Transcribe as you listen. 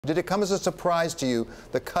Did it come as a surprise to you,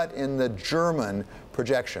 the cut in the German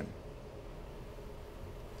projection?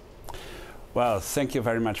 Well, thank you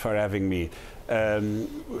very much for having me.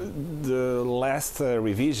 The last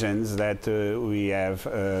revisions that we have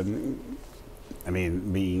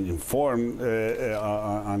being informed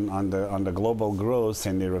on the global growth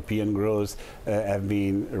and European growth have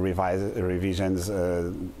been revisions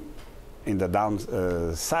in the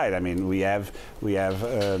downside. I mean, we have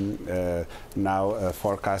now a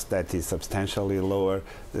forecast that is substantially lower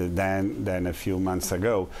than a few months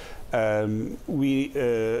ago. We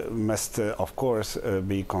must, of course,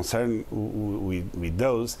 be concerned with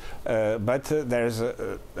those, but there's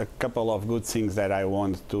a couple of good things that I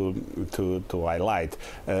want to highlight.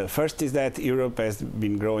 First is that Europe has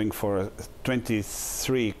been growing for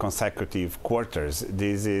 23 consecutive quarters.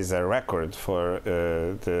 This is a record for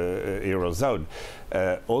the Eurozone.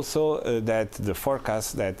 Also, that the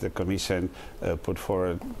forecast that the Commission put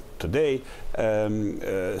forward today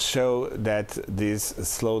show that this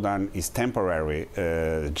slowdown is temporary.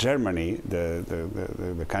 Germany,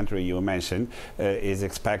 the country you mentioned, is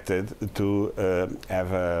expected to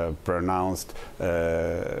have a pronounced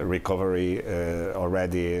recovery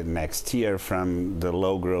already next year from the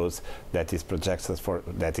low growth that is projected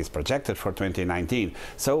for 2019.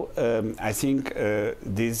 So I think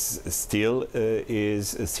this still is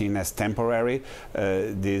seen as temporary.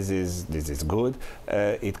 This is good.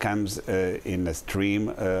 It comes in a stream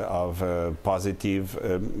of positive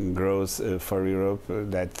growth for Europe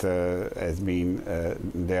that has been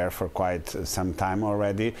there for quite some time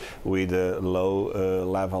already, with a low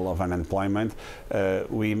level of unemployment.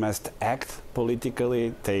 We must act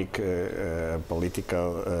politically, take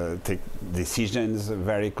decisions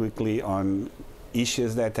very quickly on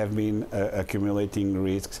issues that have been accumulating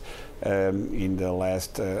risks in the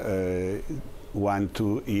last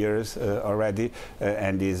 1-2 years already,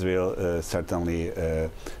 and this will certainly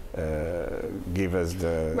give us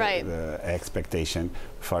the expectation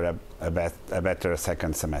for a better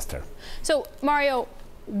second semester. So, Mario,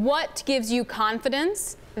 what gives you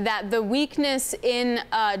confidence that the weakness in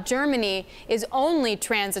Germany is only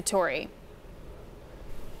transitory?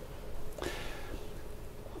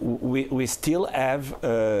 We still have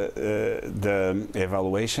the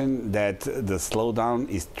evaluation that the slowdown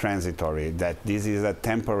is transitory, that this is a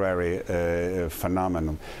temporary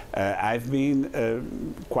phenomenon. I've been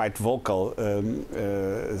quite vocal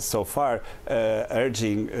so far,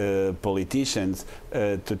 urging politicians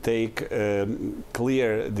to take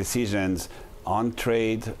clear decisions on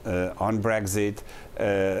trade, on Brexit,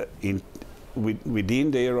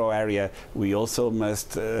 within the euro area. We also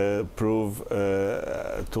must prove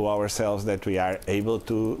to ourselves that we are able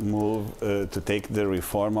to move, to take the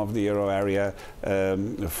reform of the euro area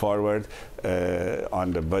forward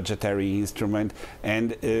on the budgetary instrument,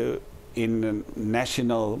 and in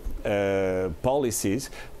national policies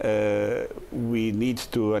we need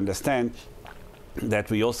to understand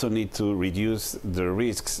that we also need to reduce the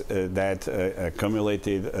risks that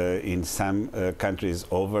accumulated in some countries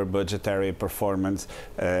over budgetary performance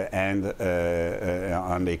and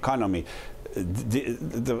on the economy.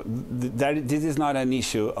 This is not an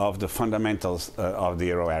issue of the fundamentals of the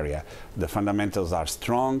euro area. The fundamentals are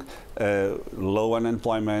strong, low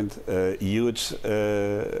unemployment, huge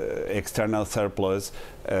external surplus,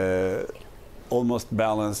 almost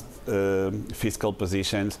balanced fiscal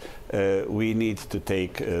positions. We need to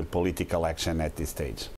take political action at this stage.